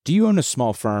Do you own a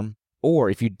small firm? Or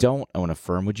if you don't own a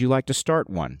firm, would you like to start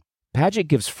one? Padgett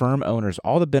gives firm owners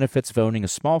all the benefits of owning a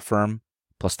small firm,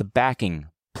 plus the backing,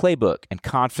 playbook, and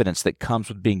confidence that comes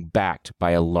with being backed by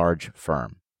a large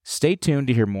firm. Stay tuned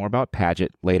to hear more about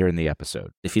Padgett later in the episode.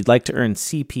 If you'd like to earn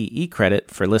CPE credit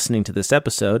for listening to this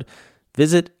episode,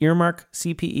 visit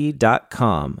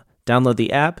earmarkcpe.com. Download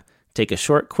the app, take a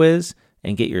short quiz,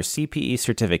 and get your CPE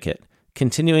certificate.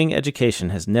 Continuing education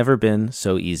has never been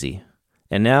so easy.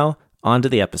 And now, on to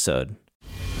the episode.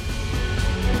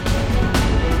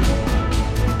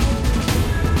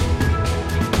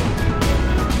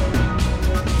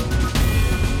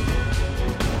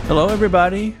 Hello,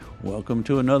 everybody. Welcome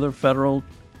to another Federal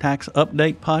Tax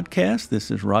Update podcast.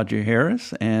 This is Roger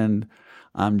Harris, and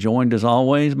I'm joined, as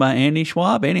always, by Annie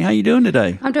Schwab. Annie, how you doing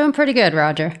today? I'm doing pretty good,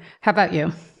 Roger. How about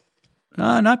you?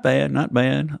 Not bad.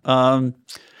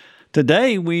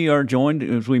 Today, we are joined,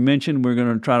 as we mentioned, we're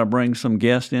going to try to bring some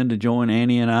guests in to join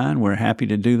Annie and I, and we're happy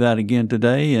to do that again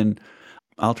today. And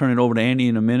I'll turn it over to Annie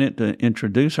in a minute to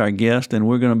introduce our guest, and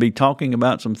we're going to be talking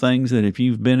about some things that if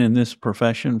you've been in this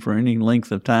profession for any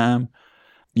length of time,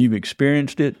 you've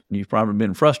experienced it, you've probably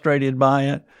been frustrated by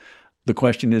it. The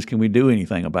question is, can we do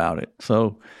anything about it?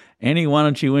 So, Annie, why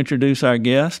don't you introduce our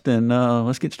guest, and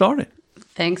let's get started.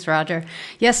 Thanks, Roger.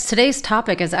 Yes, today's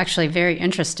topic is actually very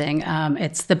interesting.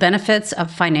 It's the benefits of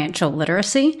financial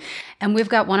literacy. And we've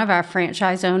got one of our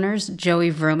franchise owners, Joey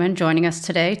Vrooman, joining us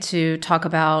today to talk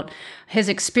about his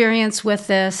experience with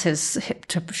this,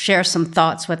 to share some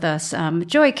thoughts with us.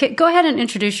 Joey, go ahead and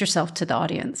introduce yourself to the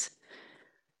audience.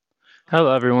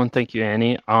 Hello, everyone. Thank you,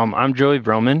 Annie. I'm Joey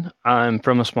Vrooman. I'm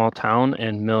from a small town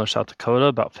in Miller, South Dakota,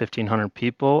 about 1,500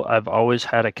 people. I've always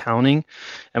had accounting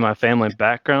in my family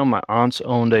background. My aunts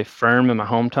owned a firm in my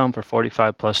hometown for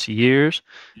 45 plus years,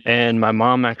 and my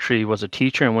mom actually was a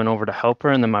teacher and went over to help her,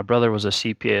 and then my brother was a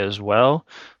CPA as well.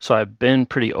 So I've been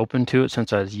pretty open to it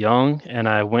since I was young, and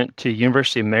I went to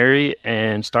University of Mary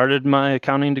and started my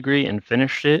accounting degree and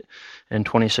finished it in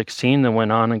 2016, then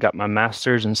went on and got my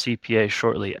master's in CPA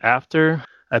shortly after.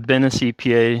 I've been a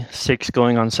CPA 6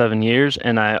 going on 7 years,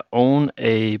 and I own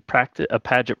a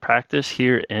Padgett practice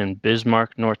here in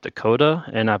Bismarck, North Dakota,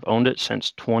 and I've owned it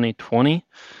since 2020.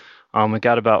 We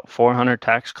got about 400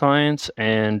 tax clients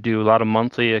and do a lot of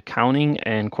monthly accounting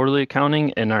and quarterly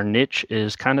accounting, and our niche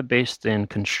is kind of based in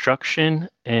construction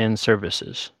and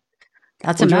services.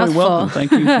 That's a mouthful. Joey, welcome.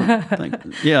 Thank you.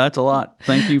 That's a lot.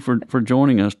 Thank you for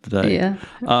joining us today. Yeah.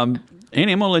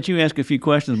 Annie, I'm going to let you ask a few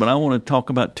questions, but I want to talk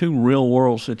about two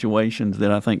real-world situations that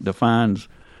I think defines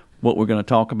what we're going to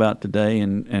talk about today,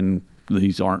 and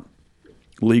these aren't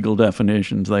legal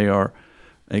definitions. They are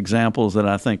examples that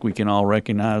I think we can all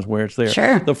recognize where it's there.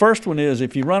 Sure. The first one is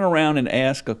if you run around and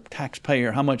ask a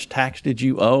taxpayer, how much tax did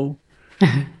you owe?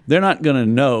 They're not going to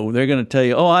know. They're going to tell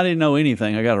you, oh, I didn't know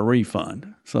anything. I got a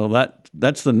refund. So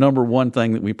that's the number one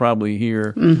thing that we probably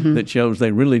hear that shows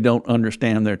they really don't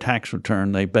understand their tax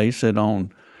return. They base it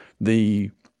on the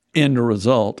end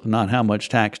result, not how much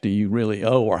tax do you really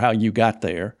owe or how you got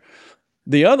there.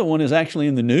 The other one is actually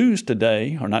in the news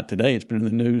today, or not today, it's been in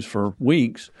the news for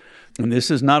weeks. And this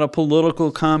is not a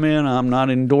political comment. I'm not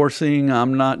endorsing.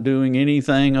 I'm not doing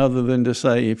anything other than to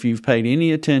say if you've paid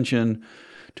any attention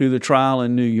to the trial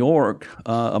in New York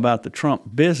about the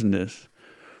Trump business,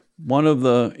 one of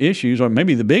the issues, or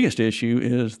maybe the biggest issue,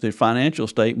 is the financial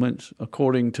statements,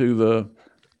 according to the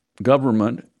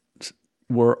government,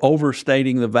 were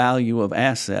overstating the value of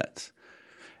assets.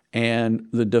 And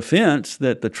the defense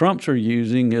that the Trumps are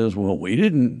using is, well, we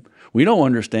don't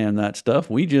understand that stuff.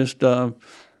 We just do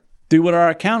what our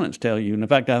accountants tell you. And in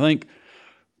fact, I think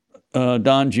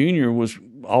Don Jr. was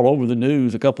all over the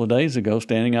news a couple of days ago,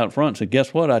 standing out front, said,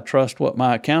 guess what? I trust what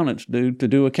my accountants do to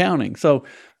do accounting. So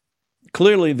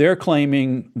clearly they're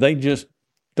claiming they just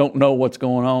don't know what's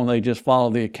going on. They just follow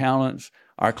the accountants.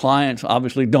 Our clients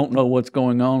obviously don't know what's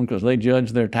going on because they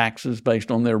judge their taxes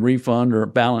based on their refund or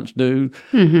balance due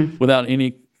without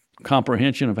any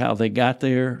comprehension of how they got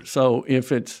there. So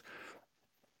if it's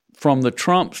from the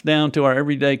Trumps down to our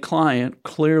everyday client,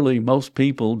 clearly most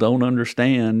people don't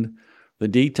understand the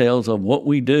details of what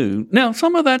we do. Now,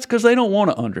 some of that's because they don't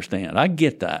want to understand. I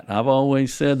get that. I've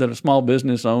always said that a small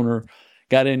business owner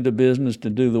got into business to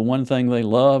do the one thing they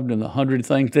loved and the 100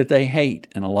 things that they hate.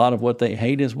 And a lot of what they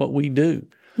hate is what we do.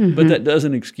 But that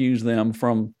doesn't excuse them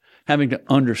from having to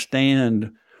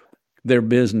understand their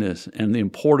business and the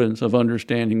importance of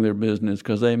understanding their business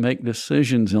because they make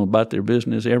decisions about their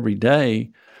business every day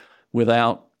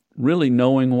without really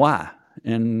knowing why.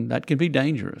 And that can be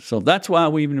dangerous. So that's why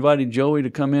we've invited Joey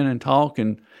to come in and talk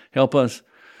and help us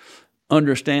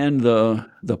understand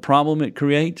the problem it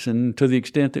creates, and to the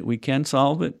extent that we can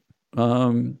solve it,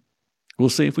 we'll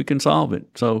see if we can solve it.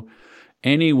 So,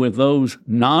 Annie, with those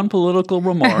non-political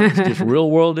remarks, just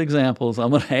real-world examples, I'm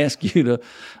going to ask you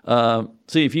to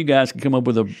see if you guys can come up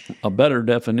with a better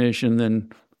definition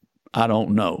than I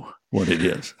don't know what it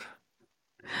is.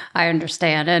 I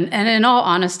understand. And in all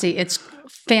honesty, it's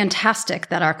fantastic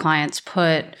that our clients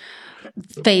put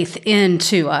faith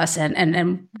into us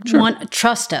and want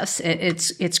trust us.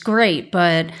 It's great,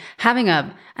 but having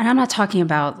and I'm not talking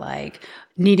about like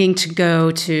needing to go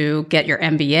to get your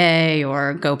MBA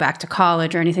or go back to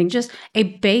college or anything, just a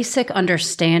basic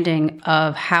understanding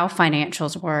of how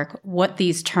financials work, what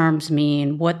these terms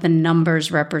mean, what the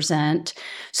numbers represent,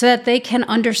 so that they can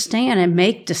understand and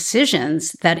make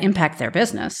decisions that impact their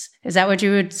business. Is that what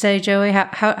you would say, Joey?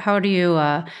 How do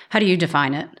you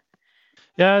define it?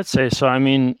 Yeah, I'd say so. I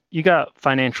mean, you got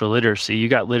financial literacy, you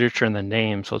got literature in the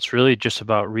name. So it's really just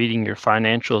about reading your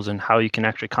financials and how you can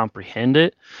actually comprehend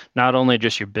it. Not only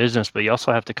just your business, but you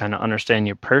also have to kind of understand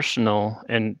your personal,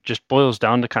 and just boils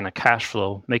down to kind of cash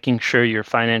flow, making sure your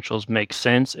financials make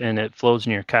sense and it flows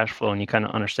in your cash flow and you kind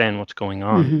of understand what's going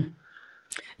on. Mm-hmm.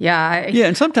 Yeah.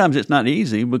 And sometimes it's not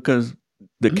easy because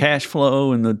the cash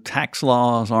flow and the tax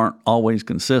laws aren't always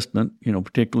consistent,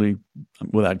 particularly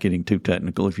without getting too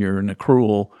technical. If you're an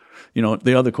accrual,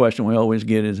 the other question we always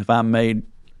get is, if I made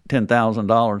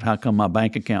 $10,000, how come my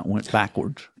bank account went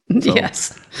backwards? So,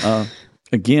 yes.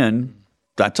 Again,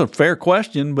 that's a fair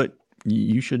question, but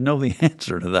you should know the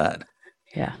answer to that.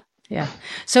 Yeah. Yeah.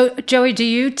 So, Joey, do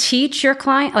you teach your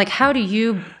client? Like, how do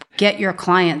you get your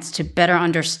clients to better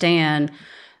understand,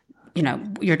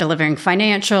 you're delivering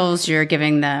financials, you're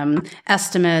giving them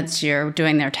estimates, you're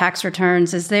doing their tax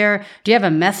returns. Do you have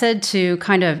a method to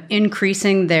kind of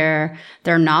increasing their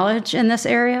knowledge in this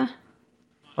area?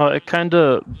 It kind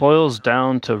of boils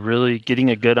down to really getting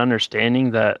a good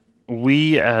understanding that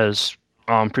we as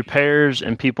preparers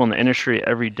and people in the industry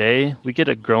every day, we get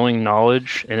a growing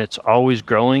knowledge, and it's always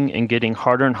growing and getting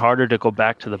harder and harder to go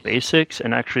back to the basics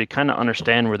and actually kind of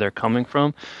understand where they're coming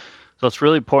from. So it's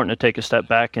really important to take a step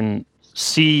back and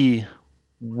see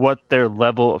what their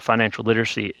level of financial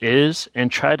literacy is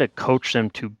and try to coach them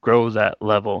to grow that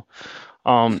level.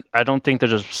 I don't think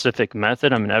there's a specific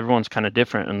method. I mean, everyone's kind of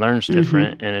different and learns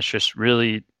different, and it's just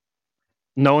really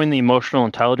knowing the emotional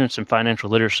intelligence and financial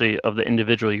literacy of the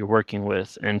individual you're working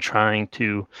with and trying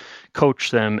to coach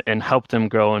them and help them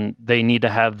grow. And they need to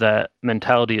have that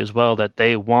mentality as well, that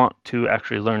they want to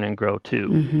actually learn and grow too.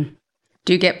 Mm-hmm.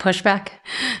 Do you get pushback?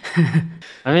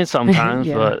 I mean, sometimes,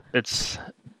 but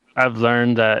I've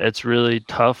learned that it's really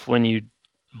tough when you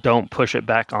don't push it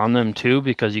back on them too,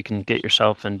 because you can get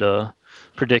yourself into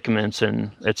predicaments, and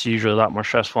it's usually a lot more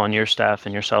stressful on your staff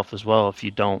and yourself as well if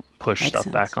you don't push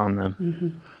stuff back on them. Mm-hmm.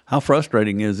 How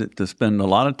frustrating is it to spend a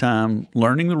lot of time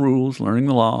learning the rules, learning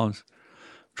the laws,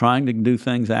 trying to do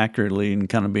things accurately, and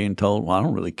kind of being told, well, I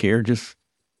don't really care, just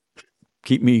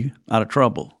keep me out of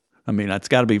trouble. I mean, that's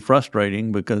got to be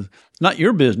frustrating because it's not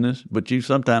your business, but you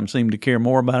sometimes seem to care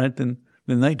more about it than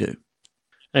they do.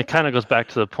 It kind of goes back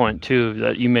to the point, too,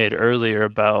 that you made earlier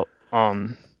about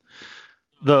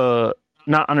the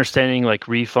not understanding like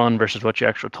refund versus what your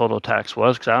actual total tax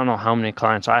was. Because I don't know how many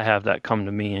clients I have that come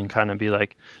to me and kind of be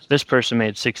like, this person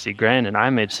made $60,000 and I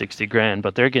made $60,000,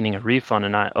 but they're getting a refund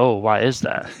and why is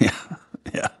that?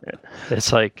 Yeah.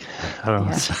 It's like, I don't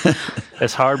know.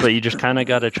 It's hard, but you just kind of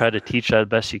got to try to teach that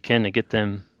best you can to get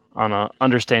them on a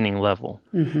understanding level.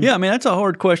 Mm-hmm. Yeah, I mean, that's a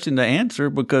hard question to answer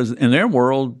because in their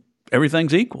world,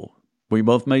 everything's equal. We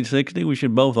both made 60. We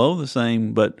should both owe the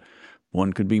same, but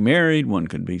one could be married, one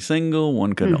could be single,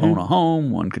 one could own a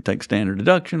home, one could take standard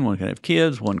deduction, one could have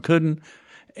kids, one couldn't.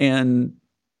 And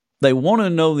they want to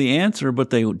know the answer, but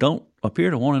they don't appear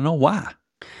to want to know why.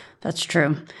 That's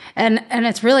true. And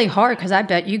it's really hard because I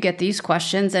bet you get these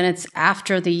questions and it's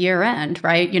after the year end,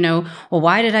 right? Well,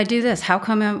 why did I do this? How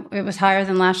come it was higher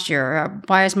than last year? Or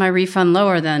why is my refund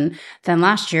lower than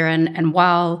last year? And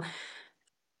while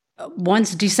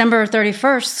once December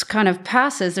 31st kind of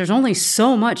passes, there's only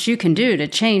so much you can do to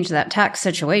change that tax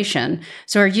situation.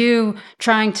 So are you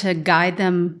trying to guide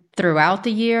them throughout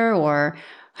the year, or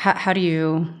how do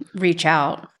you reach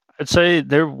out? I'd say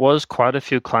there was quite a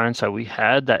few clients that we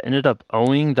had that ended up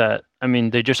owing that. I mean,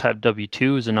 they just have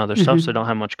W-2s and other stuff, so they don't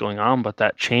have much going on. But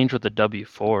that change with the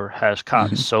W-4 has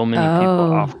caught so many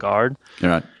people off guard.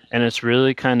 Right. And it's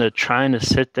really kind of trying to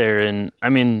sit there and, I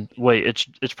mean, wait,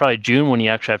 it's probably June when you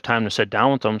actually have time to sit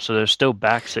down with them. So they're still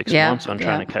back 6 months on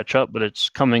trying to catch up, but it's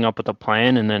coming up with a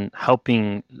plan and then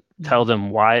helping tell them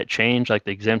why it changed, like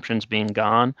the exemptions being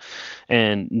gone,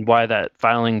 and why that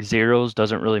filing zeros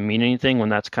doesn't really mean anything when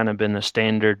that's kind of been the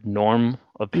standard norm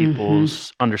of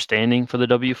people's understanding for the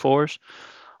W-4s.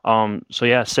 So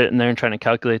yeah, sitting there and trying to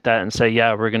calculate that and say,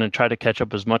 yeah, we're going to try to catch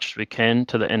up as much as we can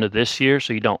to the end of this year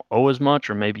so you don't owe as much,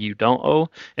 or maybe you don't owe.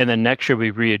 And then next year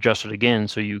we readjust it again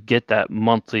so you get that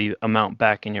monthly amount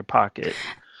back in your pocket.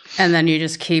 And then you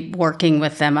just keep working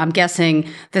with them. I'm guessing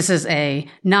this is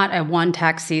not a one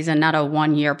tax season, not a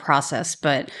 1 year process,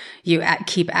 but you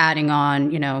keep adding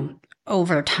on,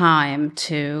 over time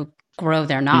to grow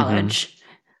their knowledge.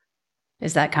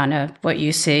 Is that kind of what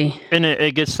you see? And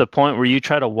it gets to the point where you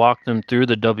try to walk them through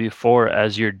the W-4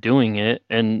 as you're doing it,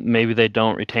 and maybe they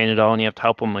don't retain it all and you have to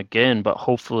help them again, but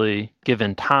hopefully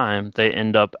given time, they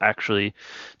end up actually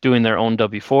doing their own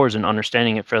W-4s and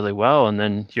understanding it fairly well, and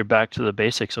then you're back to the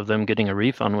basics of them getting a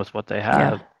refund with what they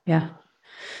have. Yeah.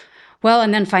 Well,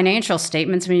 and then financial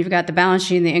statements. I mean, you've got the balance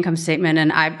sheet and the income statement,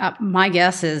 and my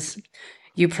guess is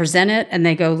you present it and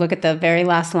they go look at the very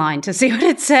last line to see what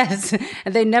it says.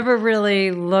 And they never really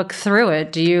look through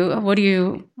it. What do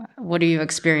you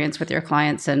experience with your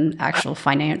clients and actual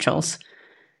financials?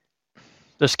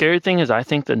 The scary thing is I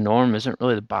think the norm isn't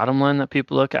really the bottom line that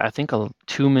people look at. I think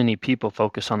too many people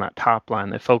focus on that top line.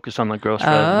 They focus on the gross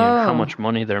revenue, how much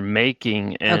money they're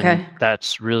making, and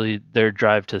that's really their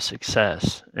drive to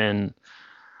success. And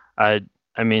I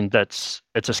mean, it's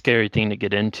a scary thing to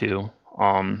get into.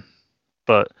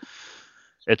 But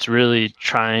it's really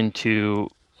trying to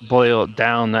boil it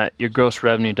down that your gross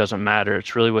revenue doesn't matter.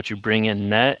 It's really what you bring in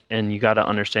net, and you got to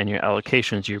understand your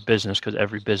allocations, your business, because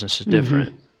every business is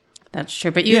different. That's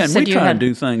true. But we try to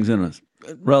do things in a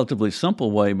relatively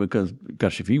simple way because,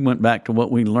 gosh, if you went back to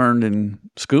what we learned in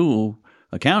school,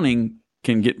 accounting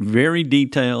can get very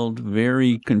detailed,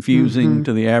 very confusing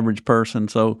to the average person.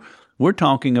 So we're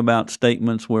talking about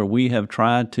statements where we have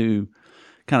tried to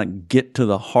kind of get to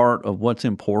the heart of what's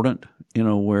important,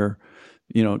 where,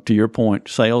 to your point,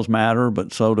 sales matter,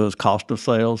 but so does cost of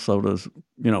sales. So does,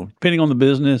 depending on the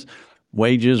business,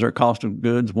 wages or cost of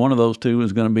goods. One of those two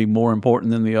is going to be more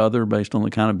important than the other based on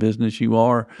the kind of business you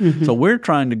are. So we're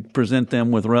trying to present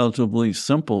them with relatively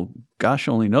simple, gosh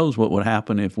only knows what would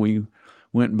happen if we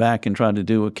went back and tried to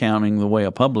do accounting the way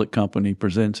a public company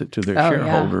presents it to their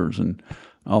shareholders and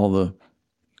all the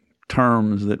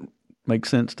terms that make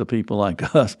sense to people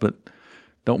like us, but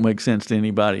don't make sense to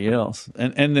anybody else.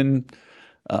 And then,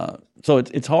 so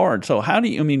it's hard. So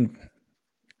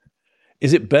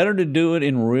is it better to do it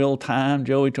in real time,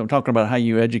 Joey? I'm talking about how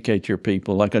you educate your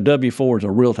people. Like a W-4 is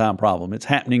a real-time problem. It's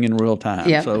happening in real time.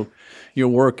 Yep. So you're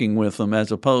working with them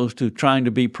as opposed to trying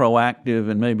to be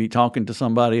proactive and maybe talking to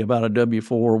somebody about a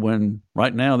W-4 when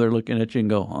right now they're looking at you and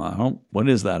go, what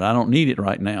is that? I don't need it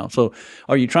right now. So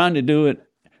are you trying to do it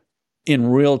in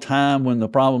real time when the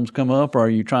problems come up, or are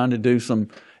you trying to do some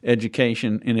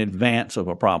education in advance of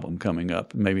a problem coming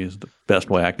up? Maybe is the best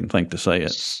way I can think to say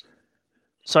it.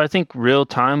 So I think real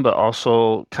time, but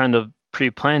also kind of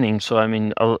pre-planning. So, I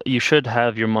mean, you should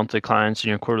have your monthly clients and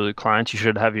your quarterly clients. You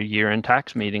should have your year-end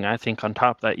tax meeting. I think on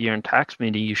top of that year-end tax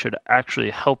meeting, you should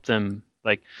actually help them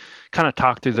kind of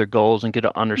talk through their goals and get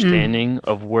an understanding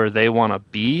of where they want to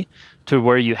be, to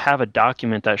where you have a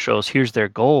document that shows here's their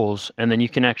goals, and then you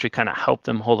can actually kind of help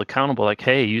them hold accountable. Like,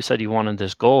 hey, you said you wanted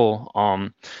this goal.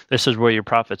 This is where your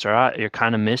profits are at. You're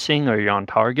kind of missing, or you're on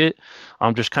target.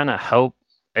 Just kind of help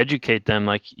educate them.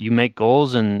 Like, you make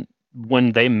goals, and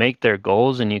when they make their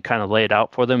goals and you kind of lay it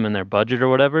out for them in their budget or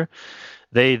whatever,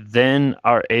 they then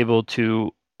are able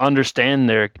to understand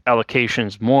their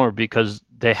allocations more because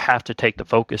they have to take the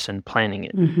focus in planning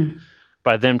it.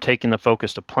 By them taking the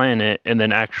focus to plan it and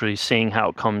then actually seeing how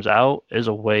it comes out is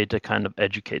a way to kind of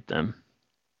educate them.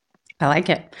 I like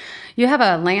it. You have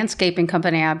a landscaping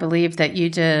company, I believe, that you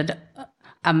did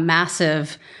a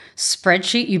massive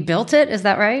spreadsheet. You built it, is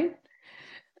that right?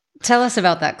 Tell us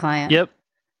about that client. Yep.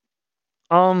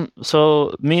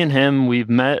 So me and him, we've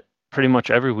met pretty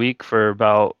much every week for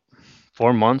about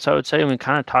 4 months, I would say. We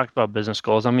kind of talked about business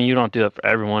goals. I mean, you don't do it for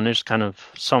everyone. It's kind of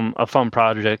a fun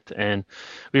project. And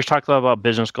we just talked a lot about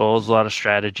business goals, a lot of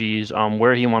strategies,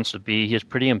 where he wants to be. He has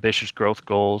pretty ambitious growth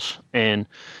goals. And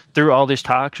through all these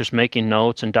talks, just making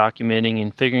notes and documenting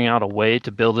and figuring out a way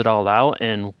to build it all out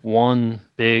in one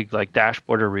big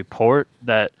dashboard or report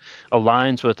that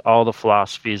aligns with all the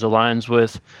philosophies, aligns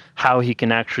with how he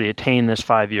can actually attain this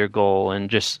 5-year goal, and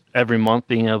just every month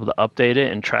being able to update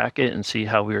it and track it and see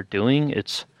how we are doing.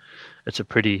 It's a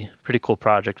pretty cool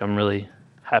project. I'm really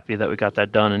happy that we got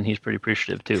that done, and he's pretty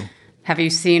appreciative too. Have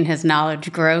you seen his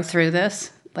knowledge grow through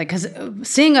this? Like, because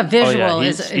seeing a visual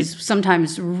is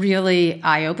sometimes really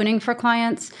eye-opening for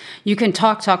clients. You can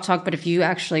talk, but if you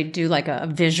actually do like a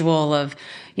visual of,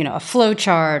 a flow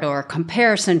chart or a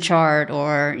comparison chart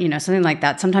or, something like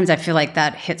that, sometimes I feel like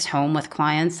that hits home with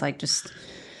clients, like just...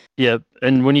 Yeah,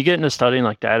 and when you get into studying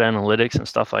like data analytics and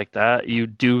stuff like that, you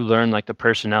do learn like the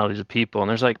personalities of people, and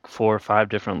there's like 4 or 5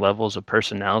 different levels of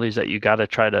personalities that you got to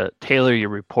try to tailor your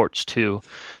reports to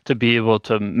be able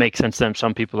to make sense to them.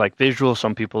 Some people like visual,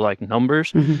 some people like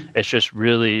numbers. It's just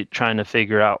really trying to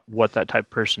figure out what that type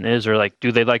of person is, or like,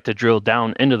 do they like to drill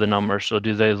down into the numbers? So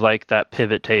do they like that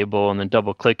pivot table and then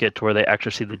double click it to where they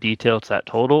actually see the details, that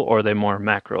total, or are they more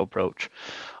macro approach?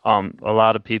 A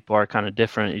lot of people are kind of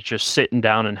different. It's just sitting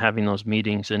down and having those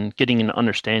meetings and getting an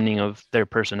understanding of their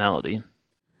personality.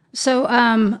 So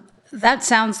that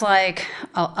sounds like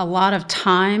a lot of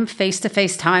time,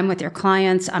 face-to-face time with your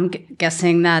clients. I'm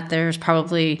guessing that there's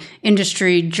probably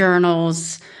industry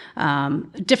journals,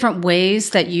 different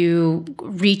ways that you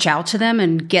reach out to them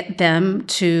and get them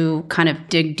to kind of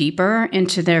dig deeper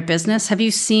into their business. Have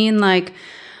you seen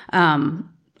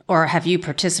or have you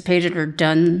participated or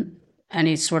done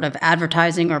any sort of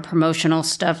advertising or promotional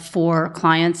stuff for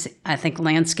clients? I think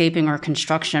landscaping or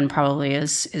construction probably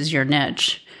is your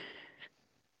niche.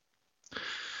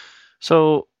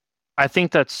 So I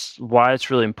think that's why it's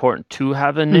really important to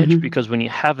have a niche, because when you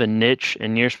have a niche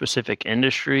in your specific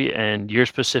industry and your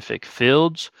specific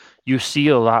fields, you see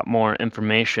a lot more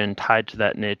information tied to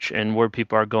that niche and where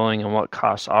people are going and what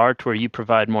costs are, to where you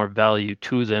provide more value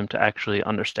to them to actually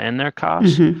understand their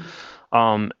costs.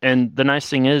 And the nice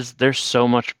thing is there's so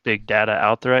much big data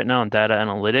out there right now and data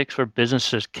analytics where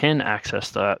businesses can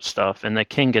access that stuff and they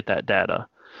can get that data.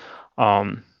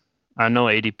 I know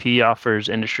ADP offers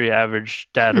industry average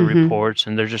data reports,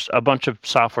 and there's just a bunch of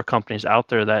software companies out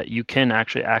there that you can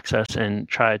actually access and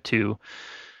try to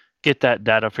get that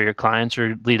data for your clients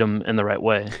or lead them in the right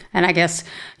way. And I guess,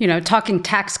 talking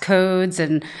tax codes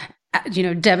and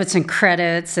debits and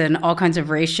credits and all kinds of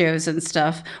ratios and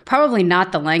stuff, probably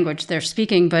not the language they're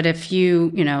speaking, but if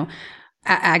you,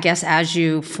 I guess as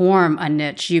you form a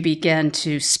niche, you begin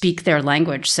to speak their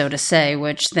language, so to say,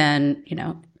 which then,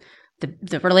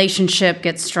 the relationship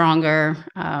gets stronger.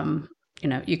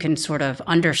 You can sort of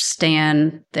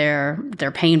understand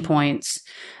their pain points.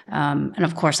 And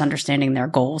of course, understanding their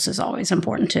goals is always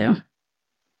important too.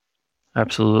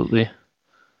 Absolutely.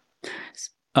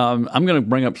 I'm going to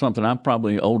bring up something. I'm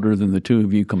probably older than the two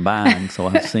of you combined, so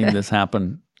I've seen this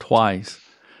happen twice.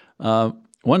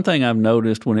 One thing I've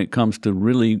noticed when it comes to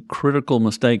really critical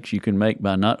mistakes you can make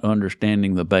by not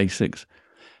understanding the basics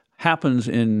happens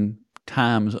in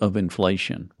times of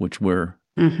inflation, which we're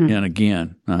in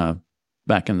again.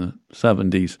 Back in the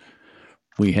 70s,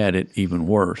 we had it even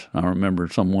worse. I remember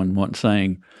someone once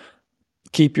saying,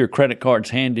 keep your credit cards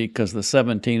handy because the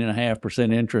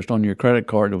 17.5% interest on your credit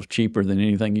card was cheaper than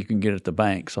anything you can get at the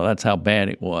bank. So that's how bad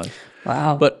it was.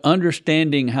 Wow. But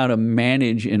understanding how to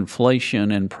manage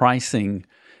inflation and pricing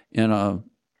in a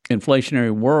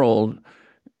inflationary world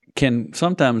can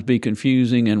sometimes be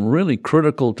confusing and really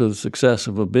critical to the success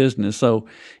of a business. So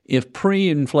if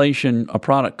pre-inflation a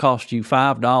product cost you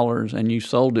 $5 and you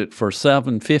sold it for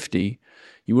 $7.50,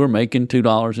 you were making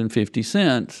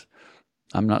 $2.50.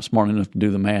 I'm not smart enough to do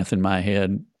the math in my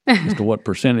head as to what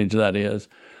percentage that is.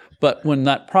 But when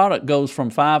that product goes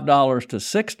from $5 to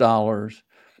 $6,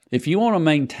 if you want to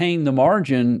maintain the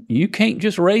margin, you can't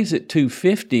just raise it to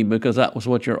 $2.50 because that was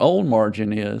what your old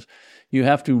margin is. You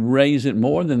have to raise it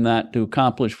more than that to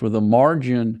accomplish for the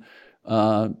margin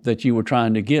that you were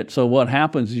trying to get. So what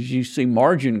happens is you see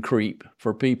margin creep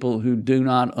for people who do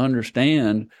not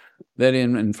understand that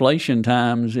in inflation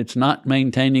times, it's not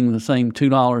maintaining the same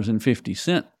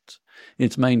 $2.50.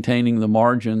 It's maintaining the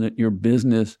margin that your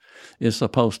business is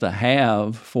supposed to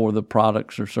have for the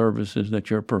products or services that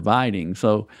you're providing.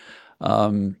 So,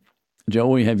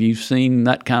 Joey, have you seen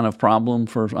that kind of problem?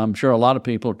 I'm sure a lot of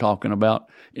people are talking about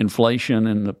inflation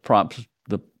and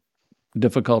the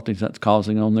difficulties that's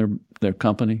causing on their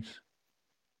companies.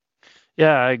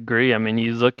 Yeah, I agree. I mean,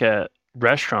 you look at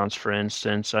restaurants, for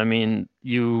instance. I mean,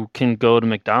 you can go to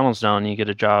McDonald's now and you get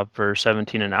a job for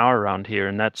 $17 an hour around here,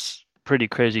 and that's a pretty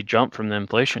crazy jump from the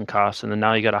inflation costs. And then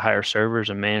now you got to hire servers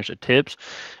and manage the tips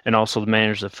and also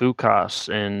manage the food costs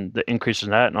and the increase in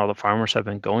that and all the farmers have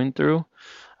been going through.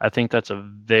 I think that's a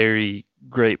very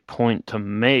great point to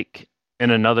make.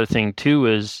 And another thing too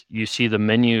is you see the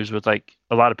menus with like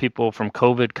a lot of people from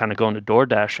COVID kind of going to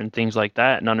DoorDash and things like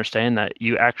that, and understand that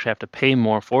you actually have to pay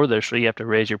more for this, so you have to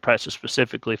raise your prices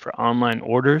specifically for online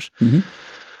orders.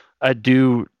 I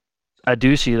do I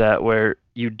do see that where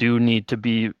you do need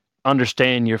to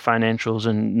understand your financials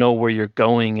and know where you're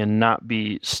going and not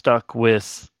be stuck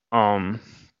with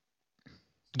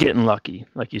getting lucky,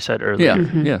 like you said earlier.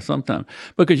 Yeah, sometimes.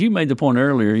 Because you made the point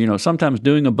earlier, sometimes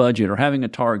doing a budget or having a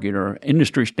target or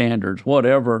industry standards,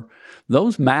 whatever,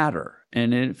 those matter.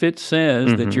 And if it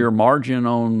says that your margin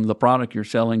on the product you're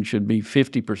selling should be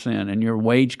 50% and your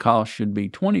wage cost should be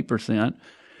 20%,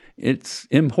 it's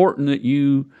important that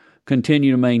you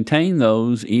continue to maintain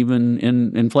those even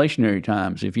in inflationary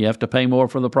times. If you have to pay more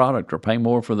for the product or pay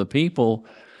more for the people,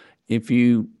 if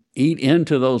you eat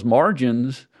into those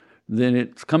margins, then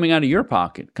it's coming out of your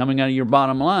pocket, coming out of your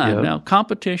bottom line. Yep. Now,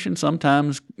 competition,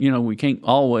 sometimes, we can't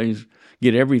always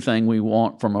get everything we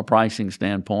want from a pricing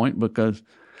standpoint because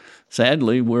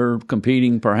sadly, we're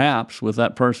competing perhaps with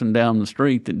that person down the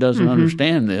street that doesn't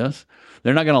understand this.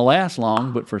 They're not going to last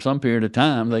long, but for some period of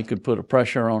time, they could put a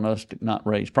pressure on us to not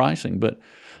raise pricing. But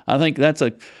I think that's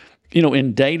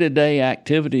in day-to-day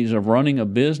activities of running a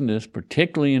business,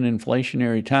 particularly in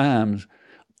inflationary times,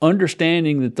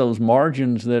 understanding that those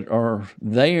margins that are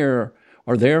there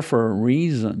for a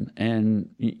reason, and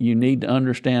you need to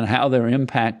understand how they're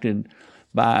impacted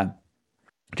by,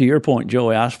 to your point,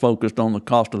 Joey, I was focused on the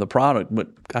cost of the product,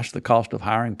 but gosh, the cost of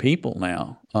hiring people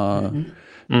now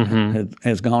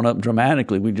has gone up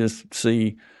dramatically. We just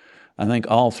see, I think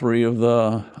all three of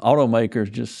the automakers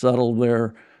just settled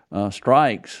their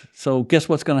strikes. So guess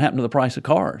what's going to happen to the price of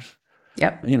cars?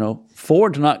 Yep.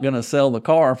 Ford's not going to sell the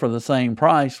car for the same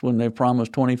price when they've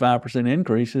promised 25%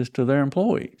 increases to their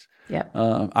employees. Yep.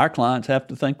 Our clients have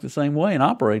to think the same way and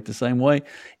operate the same way,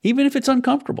 even if it's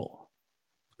uncomfortable.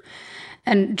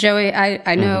 And Joey,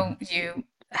 I know you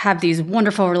have these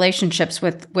wonderful relationships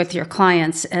with your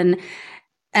clients, and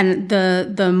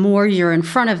the more you're in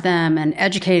front of them and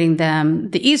educating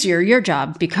them, the easier your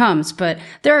job becomes. But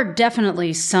there are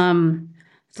definitely some,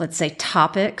 let's say,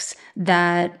 topics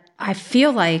that I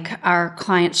feel like our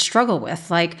clients struggle with,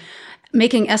 like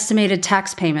making estimated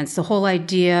tax payments, the whole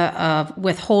idea of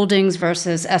withholdings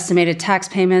versus estimated tax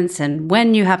payments and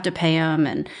when you have to pay them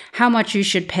and how much you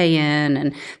should pay in.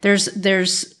 And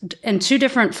there's two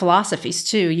different philosophies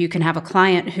too. You can have a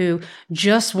client who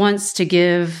just wants to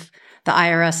give the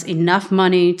IRS enough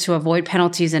money to avoid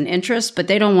penalties and interest, but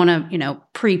they don't want to,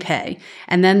 prepay.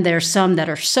 And then there's some that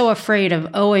are so afraid of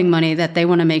owing money that they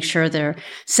want to make sure they're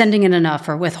sending in enough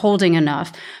or withholding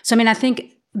enough. So, I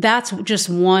think that's just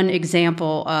one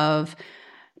example of,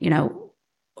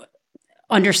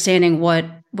 understanding what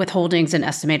withholdings and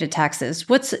estimated taxes.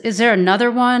 Is there another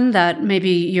one that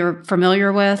maybe you're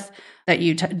familiar with that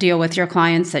you deal with your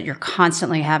clients that you're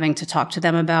constantly having to talk to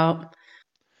them about?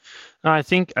 No, I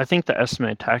think the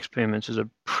estimated tax payments is a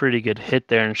pretty good hit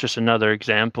there, and it's just another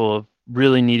example of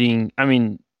really needing.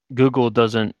 Google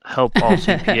doesn't help all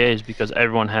CPAs because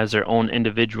everyone has their own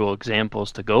individual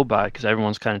examples to go by because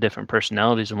everyone's kind of different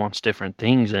personalities and wants different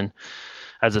things. And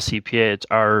as a CPA, it's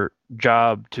our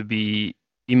job to be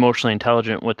emotionally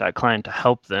intelligent with that client to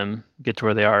help them get to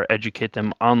where they are, educate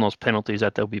them on those penalties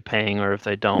that they'll be paying or if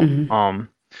they don't.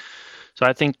 So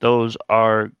I think those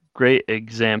are great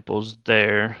examples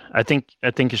there. I think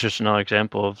it's just another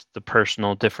example of the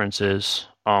personal differences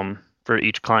for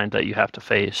each client that you have to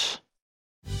face.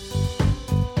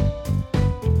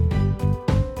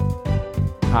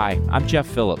 Hi, I'm Jeff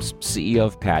Phillips, CEO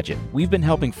of Padgett. We've been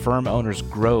helping firm owners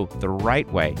grow the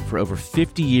right way for over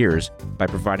 50 years by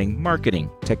providing marketing,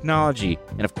 technology,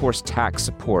 and of course, tax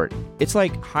support. It's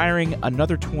like hiring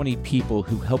another 20 people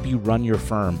who help you run your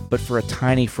firm, but for a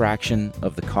tiny fraction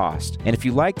of the cost. And if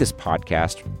you like this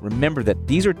podcast, remember that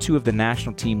these are two of the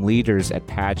national team leaders at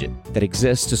Padgett that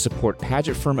exist to support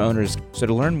Padgett firm owners. So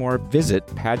to learn more, visit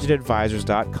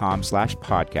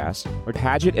PadgettAdvisors.com/podcast or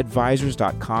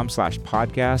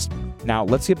PadgettAdvisors.com/podcast. Now,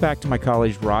 let's get back to my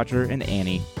colleagues Roger and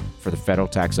Annie for the federal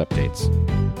tax updates.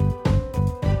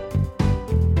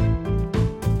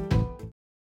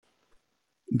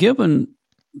 Given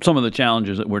some of the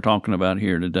challenges that we're talking about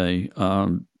here today,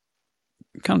 kind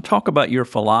of talk about your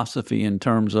philosophy in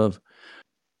terms of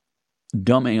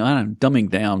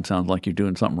dumbing down sounds like you're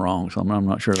doing something wrong, so I'm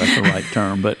not sure that's the right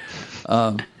term, but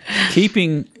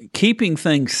keeping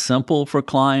things simple for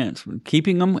clients,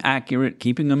 keeping them accurate,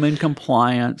 keeping them in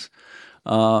compliance,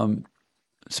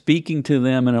 speaking to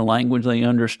them in a language they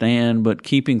understand, but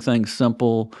keeping things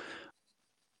simple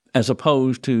as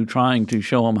opposed to trying to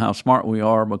show them how smart we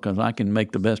are because I can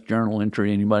make the best journal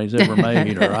entry anybody's ever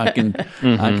made, or I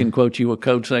can quote you a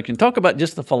code section. Talk about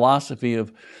just the philosophy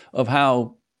of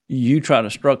how you try to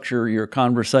structure your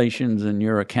conversations and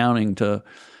your accounting to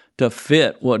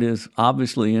fit what is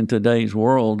obviously in today's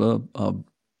world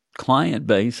client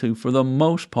base who, for the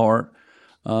most part,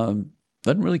 doesn't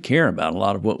really care about a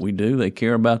lot of what we do. They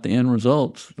care about the end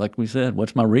results. Like we said,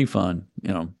 what's my refund?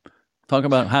 Talk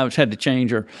about how it's had to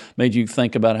change or made you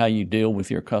think about how you deal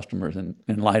with your customers in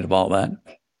light of all that.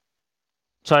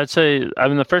 So I'd say,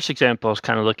 the first example is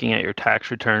kind of looking at your tax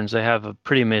returns. They have a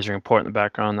pretty amazing report in the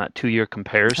background, that 2-year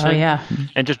comparison. Oh, yeah.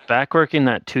 And just backworking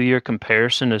that 2-year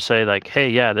comparison to say like, hey,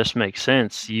 yeah, this makes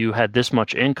sense. You had this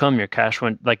much income, your cash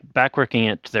went, like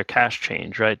backworking it to their cash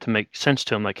change, right? To make sense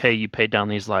to them, like, hey, you paid down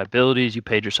these liabilities, you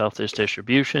paid yourself this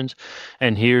distributions,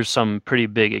 and here's some pretty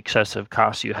big excessive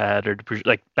costs you had, or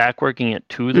like backworking it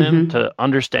to them to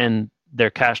understand their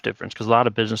cash difference. Because a lot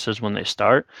of businesses, when they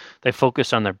start, they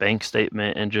focus on their bank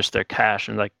statement and just their cash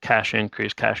and like cash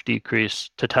increase, cash decrease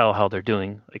to tell how they're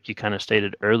doing, like you kind of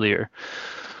stated earlier.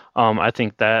 I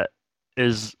think that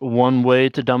is one way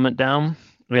to dumb it down.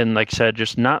 And like I said,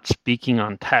 just not speaking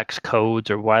on tax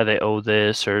codes or why they owe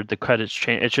this or the credits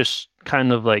change. It's just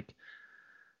kind of like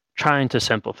trying to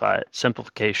simplify it.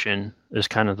 Simplification is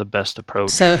kind of the best approach.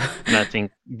 So, and I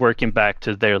think working back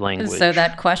to their language. So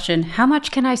that question, how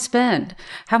much can I spend?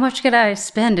 How much can I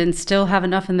spend and still have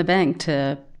enough in the bank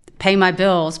to pay my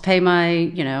bills, pay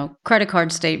my, credit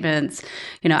card statements?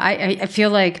 I feel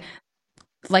like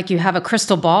you have a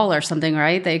crystal ball or something,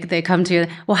 right? They come to you,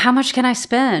 well, how much can I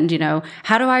spend?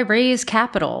 How do I raise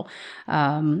capital?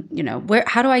 How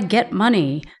do I get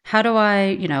money? How do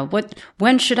I,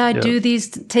 when should I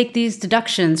take these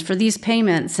deductions for these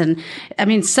payments? And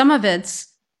some of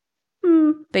it's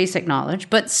basic knowledge,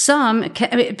 but some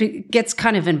it gets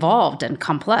kind of involved and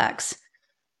complex.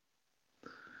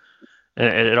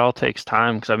 And it all takes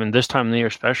time because, this time of the year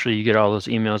especially, you get all those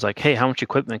emails like, hey, how much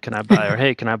equipment can I buy? Or,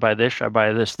 hey, can I buy this? Should I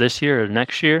buy this year or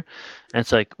next year? And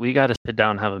it's like, we got to sit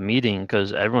down and have a meeting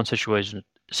because everyone's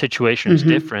situation is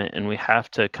different. And we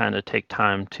have to kind of take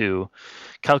time to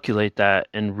calculate that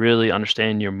and really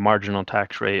understand your marginal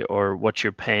tax rate or what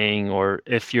you're paying, or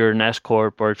if you're an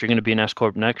S-Corp or if you're going to be an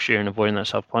S-Corp next year and avoiding that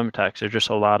self-employment tax. There's just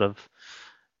a lot of,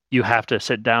 you have to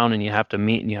sit down and you have to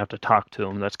meet and you have to talk to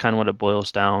them. That's kind of what it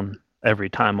boils down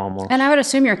every time almost. And I would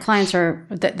assume your clients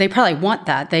they probably want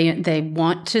that. They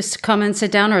want to come and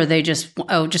sit down, or they just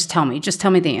tell me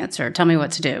the answer, tell me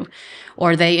what to do,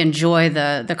 or they enjoy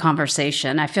the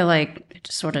conversation. I feel like it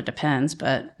just sort of depends,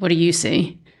 but what do you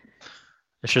see?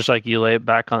 It's just like you lay it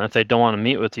back on, if they don't want to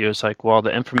meet with you, it's like, well,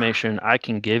 the information I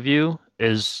can give you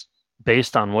is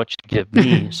based on what you give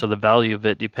me. So the value of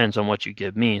it depends on what you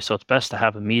give me. So it's best to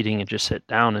have a meeting and just sit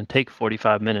down and take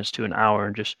 45 minutes to an hour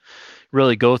and just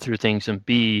really go through things and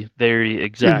be very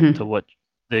exact to what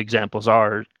the examples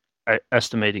are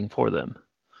estimating for them.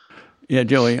 Yeah,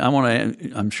 Joey,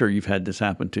 I'm sure you've had this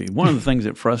happen to you. One of the things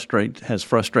that has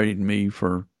frustrated me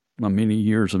for many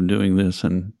years of doing this,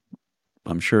 and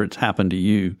I'm sure it's happened to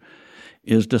you,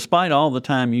 is despite all the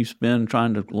time you spend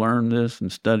trying to learn this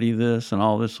and study this and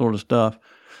all this sort of stuff,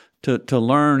 to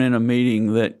learn in a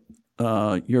meeting that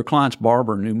your client's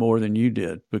barber knew more than you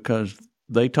did because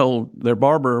they told their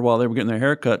barber while they were getting their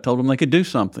haircut, told them they could do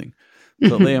something.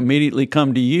 So they immediately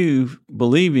come to you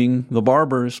believing the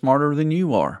barber is smarter than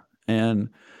you are. And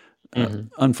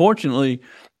unfortunately,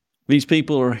 these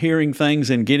people are hearing things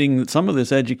and getting some of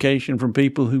this education from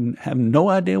people who have no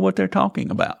idea what they're talking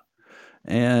about.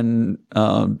 And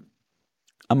I'm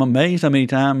amazed how many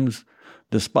times,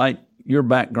 despite your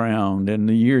background and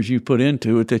the years you've put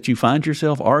into it, that you find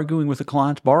yourself arguing with a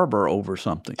client's barber over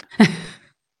something.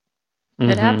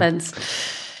 It happens.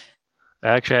 I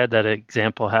actually had that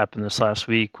example happen this last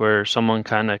week where someone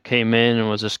kind of came in and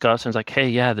was discussing, it's like, hey,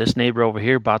 yeah, this neighbor over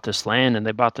here bought this land and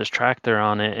they bought this tractor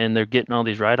on it and they're getting all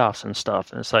these write-offs and stuff.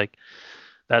 And it's like,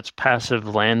 that's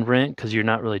passive land rent because you're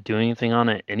not really doing anything on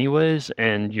it anyways,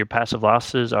 and your passive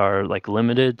losses are like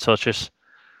limited. So it's just,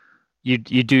 you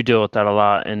do deal with that a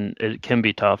lot, and it can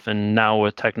be tough. And now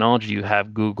with technology, you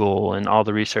have Google and all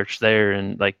the research there,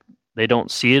 and like they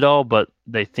don't see it all, but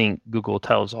they think Google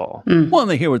tells all. Well,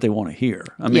 they hear what they want to hear.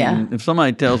 I mean, if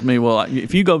somebody tells me, well,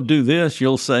 if you go do this,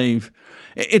 you'll save.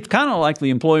 It's kind of like the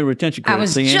employee retention credit. I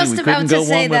was just about to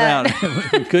say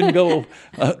that. We couldn't go.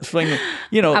 They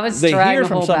hear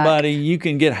from somebody, you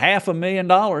can get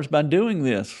 $500,000 by doing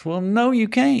this. Well, no, you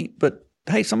can't. But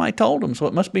hey, somebody told them, so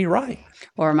it must be right.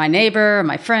 Or my neighbor, or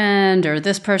my friend, or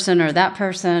this person, or that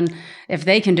person. If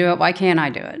they can do it, why can't I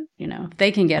do it? If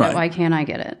they can get it, why can't I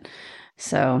get it?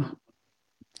 So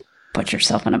put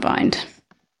yourself in a bind.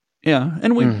 Yeah,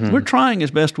 and we're trying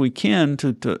as best we can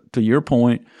to your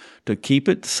point, to keep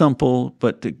it simple,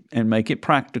 and make it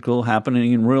practical,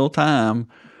 happening in real time.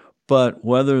 But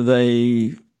whether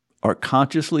they are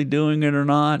consciously doing it or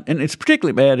not. And it's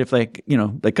particularly bad if they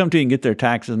come to you and get their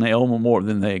taxes and they owe them more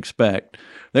than they expect.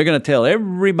 They're going to tell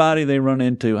everybody they run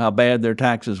into how bad their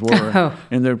taxes were.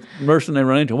 And the person they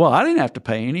run into, well, I didn't have to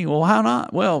pay any. Well, how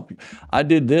not? Well, I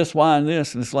did this, why, and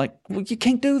this. And it's like, well, you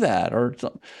can't do that. Or,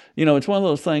 it's one of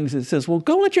those things that says, well,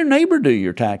 go let your neighbor do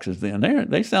your taxes then.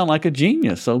 They sound like a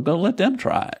genius, so go let them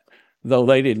try it, though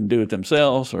they didn't do it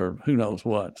themselves or who knows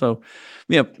what. So,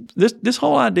 yeah, this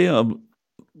whole idea of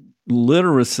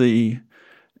literacy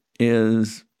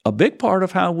is a big part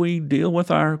of how we deal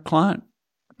with our client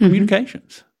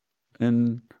communications.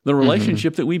 And the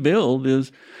relationship that we build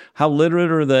is how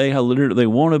literate are they, how literate do they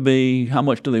want to be, how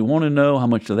much do they want to know, how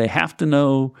much do they have to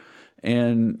know,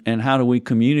 and how do we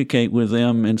communicate with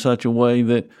them in such a way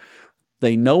that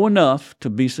they know enough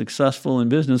to be successful in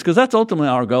business, because that's ultimately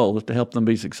our goal, is to help them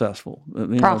be successful.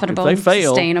 Profitable, if they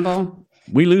fail, sustainable.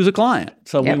 We lose a client.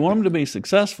 So we want them to be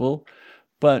successful,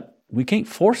 but we can't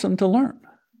force them to learn.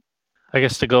 I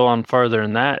guess to go on further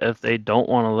in that, if they don't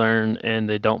want to learn and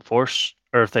they don't force,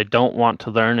 or if they don't want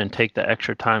to learn and take the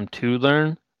extra time to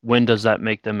learn, when does that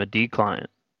make them a D client?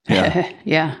 Yeah.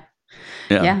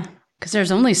 Yeah. Because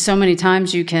there's only so many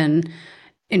times you can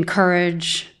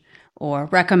encourage or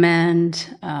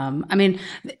recommend.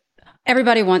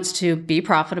 Everybody wants to be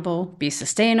profitable, be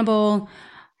sustainable,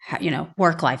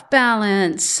 work-life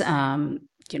balance, all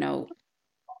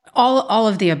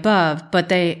of the above, but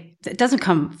it doesn't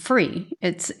come free.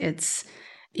 It's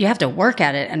you have to work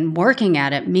at it, and working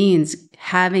at it means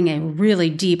having a really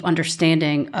deep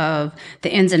understanding of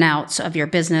the ins and outs of your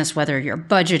business, whether you're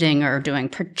budgeting or doing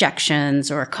projections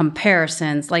or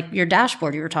comparisons, like your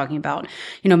dashboard you were talking about,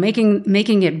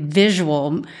 making it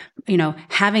visual,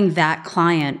 having that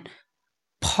client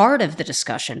part of the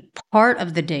discussion, part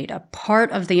of the data,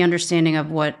 part of the understanding of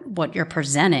what you're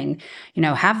presenting,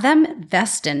 have them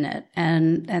invest in it,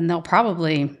 and they'll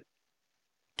probably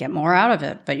get more out of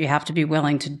it, but you have to be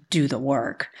willing to do the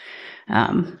work.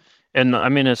 And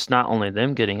it's not only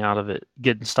them getting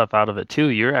stuff out of it too.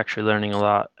 You're actually learning a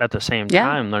lot at the same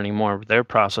time, learning more of their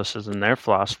processes and their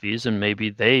philosophies, and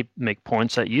maybe they make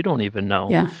points that you don't even know.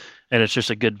 Yeah. And it's just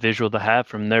a good visual to have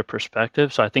from their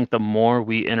perspective. So I think the more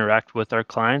we interact with our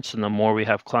clients and the more we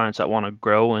have clients that want to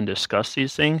grow and discuss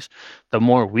these things, the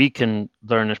more we can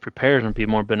learn as prepared and be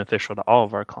more beneficial to all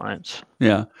of our clients.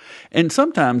 Yeah. And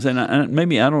sometimes, and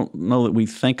maybe I don't know that we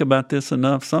think about this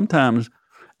enough, sometimes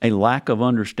a lack of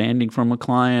understanding from a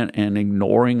client and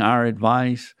ignoring our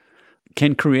advice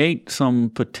can create some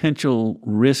potential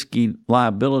risky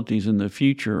liabilities in the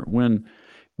future. When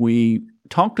we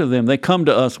talk to them, they come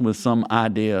to us with some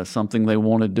idea, something they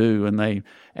want to do, and they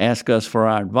ask us for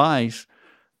our advice.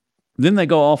 Then they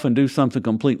go off and do something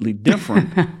completely different.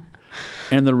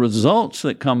 And the results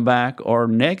that come back are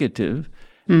negative,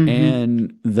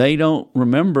 and they don't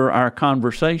remember our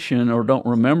conversation or don't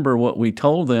remember what we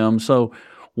told them. So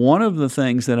one of the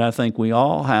things that I think we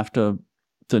all have to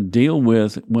deal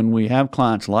with when we have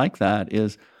clients like that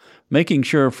is making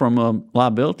sure from a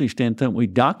liability standpoint we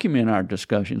document our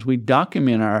discussions, we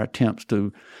document our attempts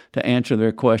to answer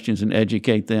their questions and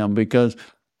educate them, because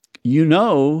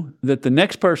that the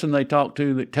next person they talk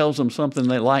to that tells them something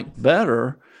they like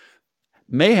better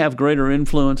may have greater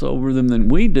influence over them than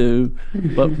we do.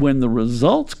 But when the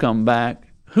results come back,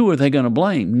 who are they going to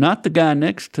blame? Not the guy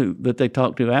next to that they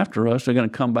talked to after us. They're going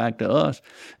to come back to us.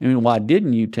 Why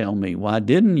didn't you tell me? Why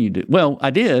didn't you do? Well,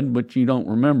 I did, but you don't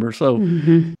remember. So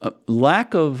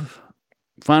lack of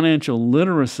financial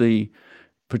literacy,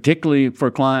 particularly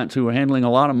for clients who are handling a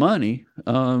lot of money,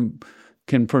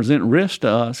 can present risk to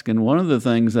us. And one of the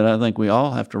things that I think we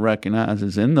all have to recognize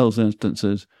is in those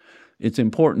instances, it's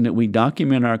important that we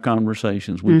document our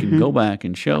conversations. We can go back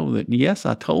and show that, yes,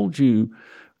 I told you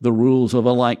the rules of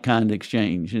a like-kind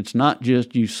exchange. It's not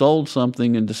just you sold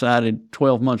something and decided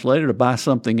 12 months later to buy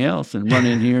something else and run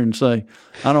in here and say,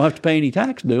 I don't have to pay any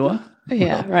tax, do I?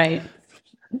 Yeah, right.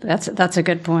 That's a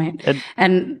good point.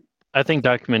 And I think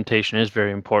documentation is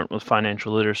very important with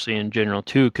financial literacy in general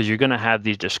too, because you're going to have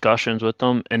these discussions with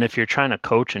them. And if you're trying to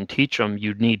coach and teach them,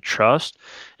 you need trust.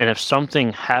 And if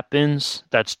something happens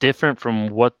that's different from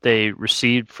what they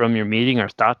received from your meeting or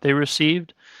thought they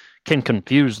received, can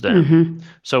confuse them.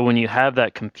 So when you have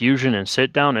that confusion and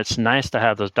sit down, it's nice to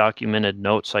have those documented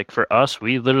notes. Like for us,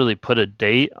 we literally put a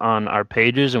date on our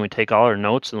pages and we take all our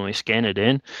notes and we scan it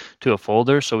in to a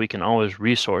folder so we can always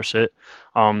resource it.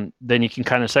 Then you can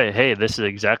kind of say, hey, this is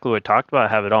exactly what I talked about. I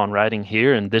have it all in writing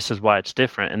here and this is why it's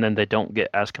different. And then they don't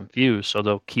get as confused. So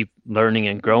they'll keep learning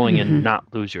and growing and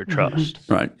not lose your trust.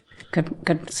 Right.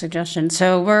 Good suggestion.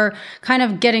 So we're kind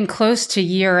of getting close to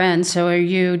year end. So are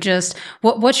you just,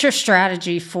 what's your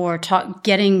strategy for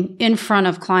getting in front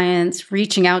of clients,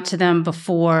 reaching out to them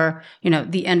before,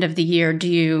 the end of the year? Do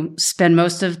you spend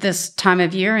most of this time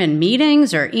of year in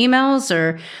meetings or emails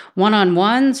or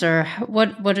one-on-ones, or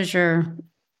what is your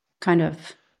kind of...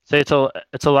 It's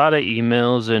a lot of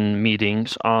emails and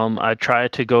meetings. I try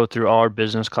to go through all our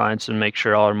business clients and make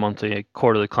sure all our monthly,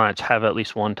 quarterly clients have at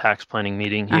least one tax planning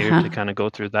meeting here to kind of go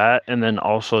through that. And then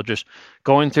also just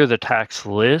going through the tax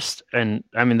list. And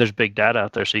I mean, there's big data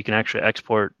out there, so you can actually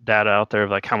export data out there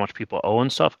of like how much people owe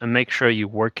and stuff, and make sure you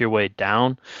work your way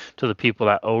down to the people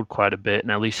that owed quite a bit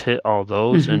and at least hit all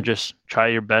those and just try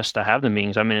your best to have the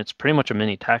meetings. I mean, it's pretty much a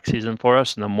mini tax season for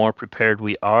us. And the more prepared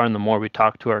we are and the more we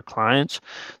talk to our clients,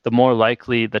 the more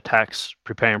likely the tax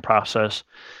preparing process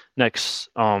next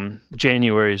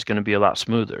January is going to be a lot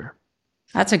smoother.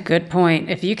 That's a good point.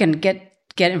 If you can get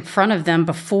in front of them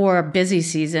before busy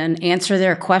season, answer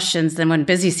their questions, then when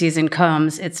busy season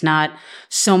comes, it's not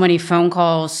so many phone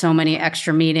calls, so many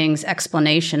extra meetings,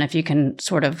 explanation. If you can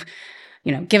sort of,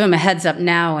 give them a heads up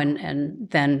now and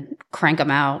then crank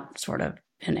them out sort of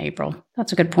in April.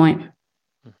 That's a good point.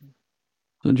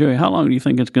 So, Joey, how long do you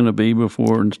think it's going to be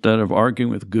before, instead of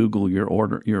arguing with Google,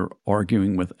 you're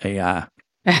arguing with AI?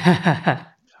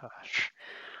 Gosh.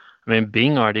 I mean,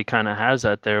 Bing already kind of has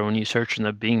that there. When you search in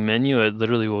the Bing menu, it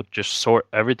literally will just sort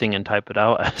everything and type it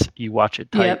out as you watch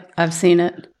it type. Yep, I've seen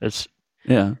it.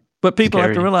 But people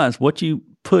have to realize what you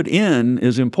put in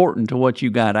is important to what you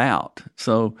got out.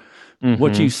 So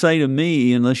what you say to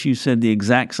me, unless you said the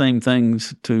exact same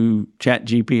things to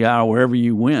ChatGPT or wherever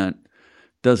you went,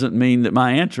 doesn't mean that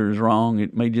my answer is wrong.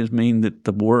 It may just mean that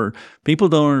the word, people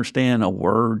don't understand a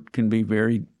word can be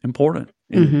very important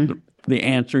in the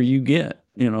answer you get.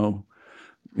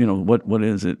 What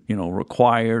is it?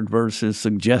 Required versus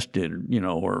suggested.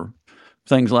 Or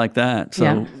things like that.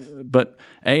 So, but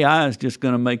AI is just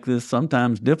going to make this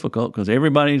sometimes difficult because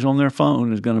everybody's on their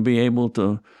phone is going to be able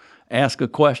to ask a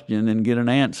question and get an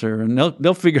answer, and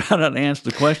they'll figure out how to answer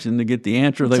the question to get the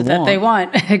answer they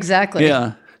want. Exactly.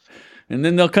 Yeah. And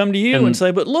then they'll come to you and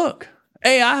say, but look,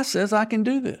 AI says I can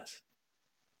do this.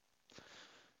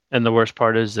 And the worst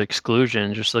part is the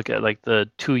exclusion. Just look at like the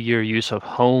 2-year use of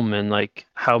home and like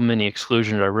how many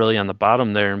exclusions are really on the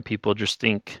bottom there. And people just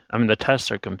think, the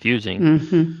tests are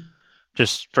confusing.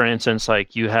 Just for instance,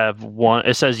 like you have one,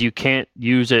 it says you can't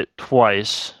use it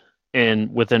twice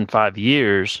within 5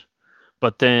 years.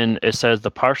 But then it says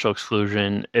the partial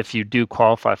exclusion, if you do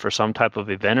qualify for some type of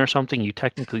event or something, you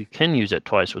technically can use it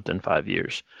twice within 5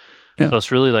 years. Yeah. So it's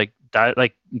really like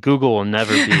Google will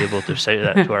never be able to say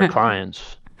that to our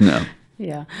clients. No.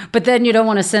 Yeah. But then you don't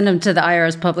want to send them to the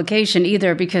IRS publication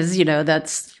either because,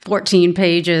 that's 14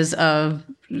 pages of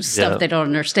stuff they don't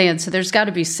understand. So there's got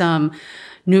to be some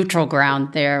neutral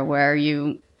ground there where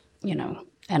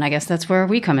and I guess that's where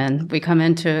we come in. We come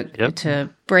in to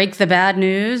break the bad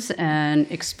news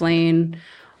and explain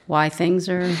why things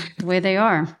are the way they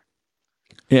are.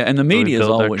 Yeah, and the media is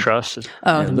always trust.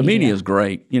 The media is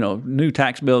great. New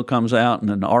tax bill comes out and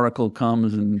an article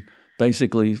comes and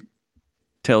basically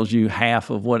tells you half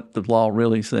of what the law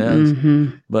really says.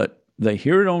 But they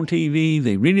hear it on TV,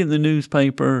 they read it in the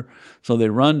newspaper, so they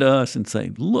run to us and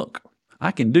say, look,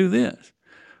 I can do this.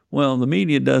 Well, the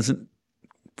media doesn't.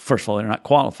 First of all, they're not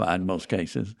qualified in most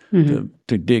cases to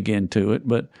dig into it.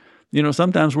 But,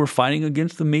 sometimes we're fighting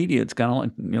against the media. It's kind of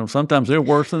like, sometimes they're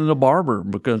worse than the barber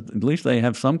because at least they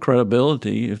have some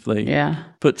credibility if they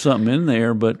put something in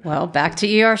there. But well, back to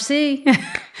ERC. It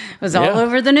was all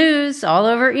over the news, all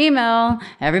over email.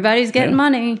 Everybody's getting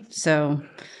money. So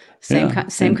same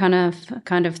kind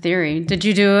of theory. Did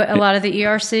you do a lot of the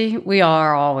ERC? We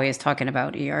are always talking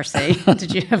about ERC.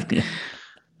 Did you have?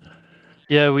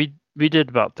 Yeah, we did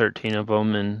about 13 of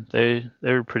them, and they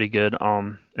were pretty good.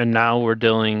 And now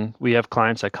we have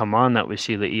clients that come on that we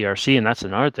see the ERC, and that's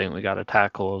another thing we got to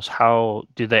tackle is how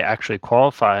do they actually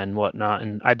qualify and whatnot.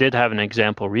 And I did have an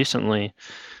example recently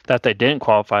that they didn't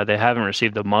qualify. They haven't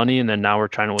received the money, and then now we're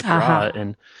trying to withdraw it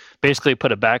and basically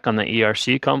put it back on the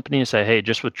ERC company and say, hey,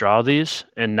 just withdraw these.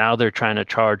 And now they're trying to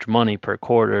charge money per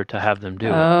quarter to have them do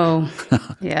it. Oh,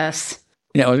 yes.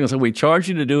 Yeah, I was going to say, we charge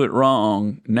you to do it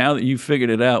wrong. Now that you've figured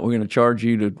it out, we're going to charge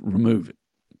you to remove it.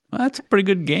 Well, that's a pretty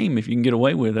good game if you can get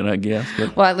away with it, I guess.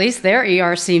 But, well, at least their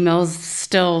ERC mills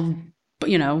still,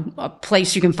 a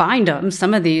place you can find them.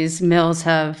 Some of these mills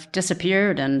have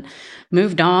disappeared and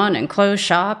moved on and closed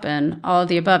shop and all of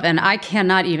the above. And I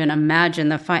cannot even imagine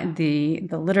the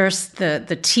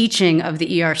teaching of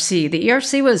the ERC. The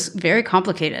ERC was very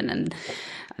complicated, and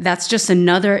that's just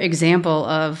another example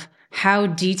of how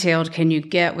detailed can you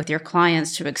get with your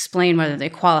clients to explain whether they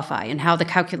qualify and how the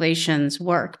calculations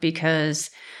work?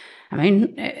 Because, I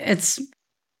mean, it's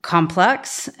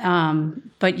complex,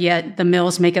 but yet the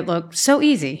mills make it look so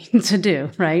easy to do,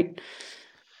 right?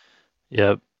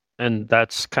 Yep. And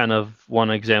that's kind of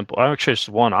one example. Actually, it's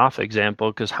one off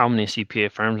example, because how many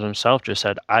CPA firms themselves just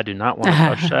said, I do not want to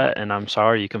touch that, and I'm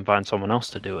sorry, you can find someone else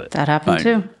to do it. That happened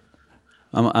too.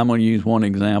 I'm going to use one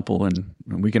example, and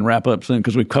we can wrap up soon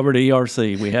because we've covered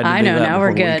ERC. We had to do that now before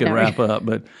we're good. we could wrap up.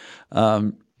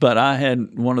 But I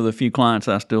had one of the few clients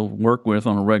I still work with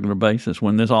on a regular basis.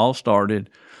 When this all started,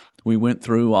 we went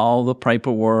through all the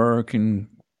paperwork and,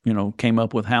 came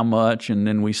up with how much, and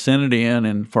then we sent it in,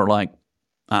 and for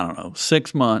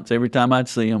 6 months, every time I'd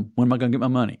see them, when am I going to get my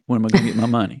money? When am I going to get my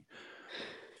money?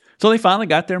 So they finally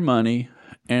got their money,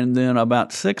 and then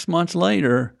about 6 months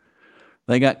later,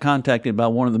 they got contacted by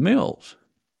one of the mills.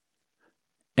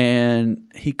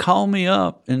 And he called me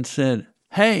up and said,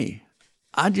 hey,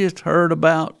 I just heard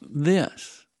about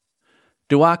this.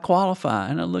 Do I qualify?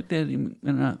 And I looked at him,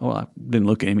 and I didn't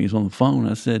look at him. He was on the phone.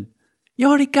 I said, you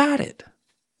already got it.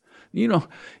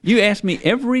 You ask me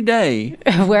every day,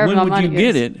 when would you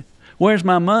get it? Where's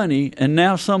my money? And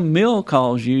now some mill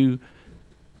calls you.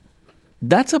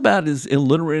 That's about as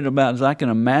illiterate about as I can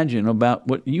imagine about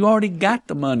what you already got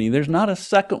the money. There's not a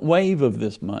second wave of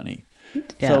this money.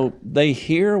 Yeah. So they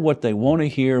hear what they want to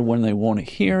hear when they want to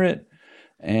hear it.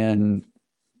 And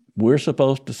we're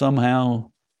supposed to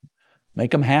somehow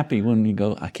make them happy when you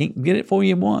go, I can't get it for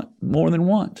you more than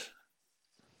once.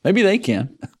 Maybe they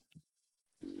can.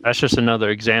 That's just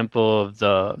another example of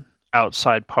the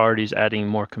outside parties adding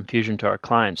more confusion to our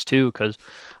clients too, because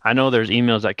I know there's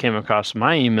emails that came across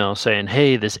my email saying,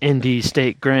 hey, this ND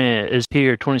state grant is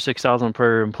here, $26,000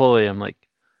 per employee. I'm like,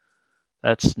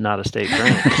 that's not a state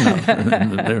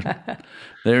grant.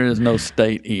 There is no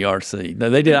state ERC.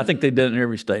 They did. I think they did it in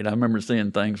every state. I remember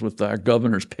seeing things with our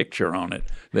governor's picture on it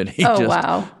that he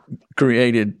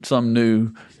created some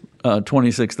new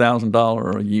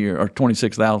 $26,000 a year or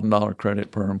 $26,000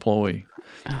 credit per employee.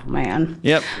 Oh, man.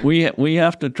 Yep. We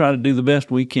have to try to do the best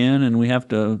we can, and we have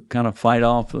to kind of fight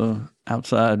off the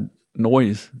outside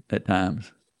noise at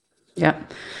times.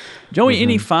 Yep. Joey,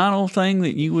 any final thing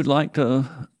that you would like to,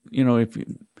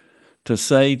 to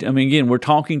say? I mean, again, we're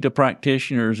talking to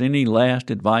practitioners. Any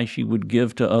last advice you would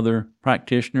give to other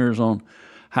practitioners on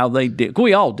how they deal?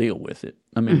 We all deal with it.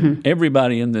 I mean,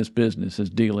 everybody in this business is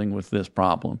dealing with this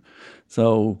problem.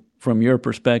 So from your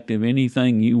perspective,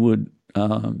 anything you would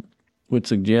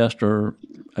suggest or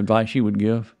advice you would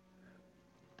give?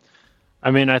 I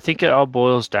mean, I think it all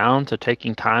boils down to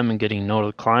taking time and getting to know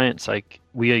the clients. Like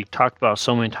we talked about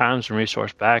so many times in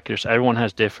Resource Backers, everyone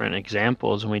has different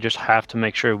examples, and we just have to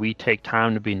make sure we take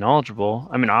time to be knowledgeable.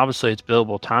 I mean, obviously it's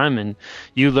billable time, and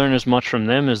you learn as much from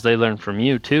them as they learn from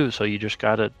you too. So you just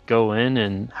got to go in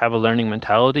and have a learning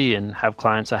mentality and have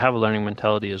clients that have a learning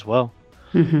mentality as well.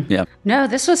 Yeah. No,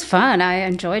 this was fun. I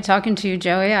enjoyed talking to you,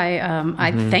 Joey.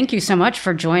 I thank you so much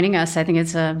for joining us. I think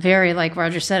it's a very, like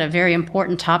Roger said, a very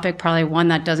important topic, probably one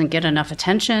that doesn't get enough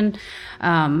attention.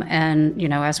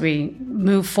 And, as we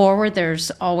move forward,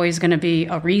 there's always going to be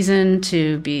a reason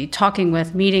to be talking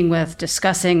with, meeting with,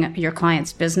 discussing your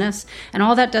client's business. And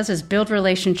all that does is build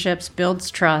relationships,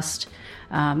 builds trust.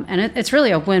 And it's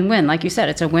really a win-win. Like you said,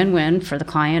 it's a win-win for the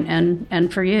client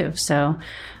and for you. So,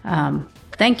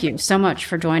 thank you so much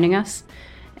for joining us.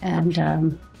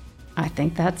 And I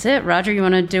think that's it. Roger, you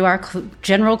want to do our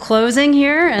general closing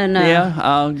here? And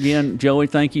again, Joey,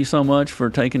 thank you so much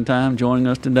for taking time joining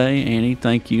us today. Annie,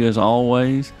 thank you as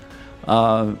always.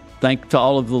 Thank to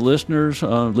all of the listeners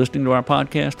listening to our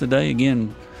podcast today.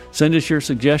 Again, send us your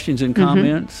suggestions and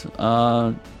comments,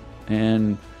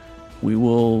 and we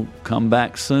will come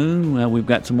back soon. We've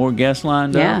got some more guests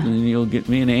lined up, and you'll get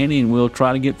me and Annie, and we'll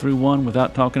try to get through one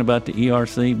without talking about the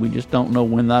ERC. We just don't know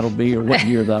when that'll be or what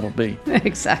year that'll be.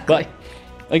 Exactly.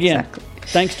 But again,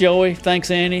 thanks, Joey. Thanks,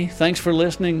 Annie. Thanks for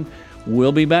listening.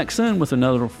 We'll be back soon with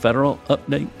another Federal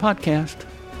Update podcast.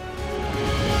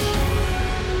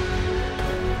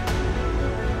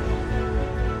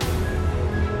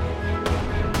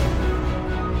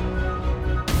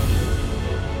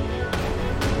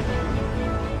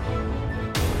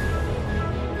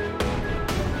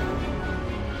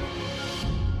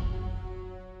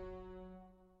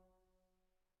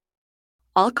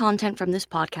 All content from this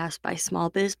podcast by Small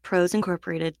Biz Pros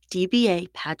Incorporated, DBA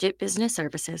Padgett Business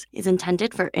Services, is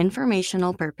intended for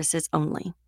informational purposes only.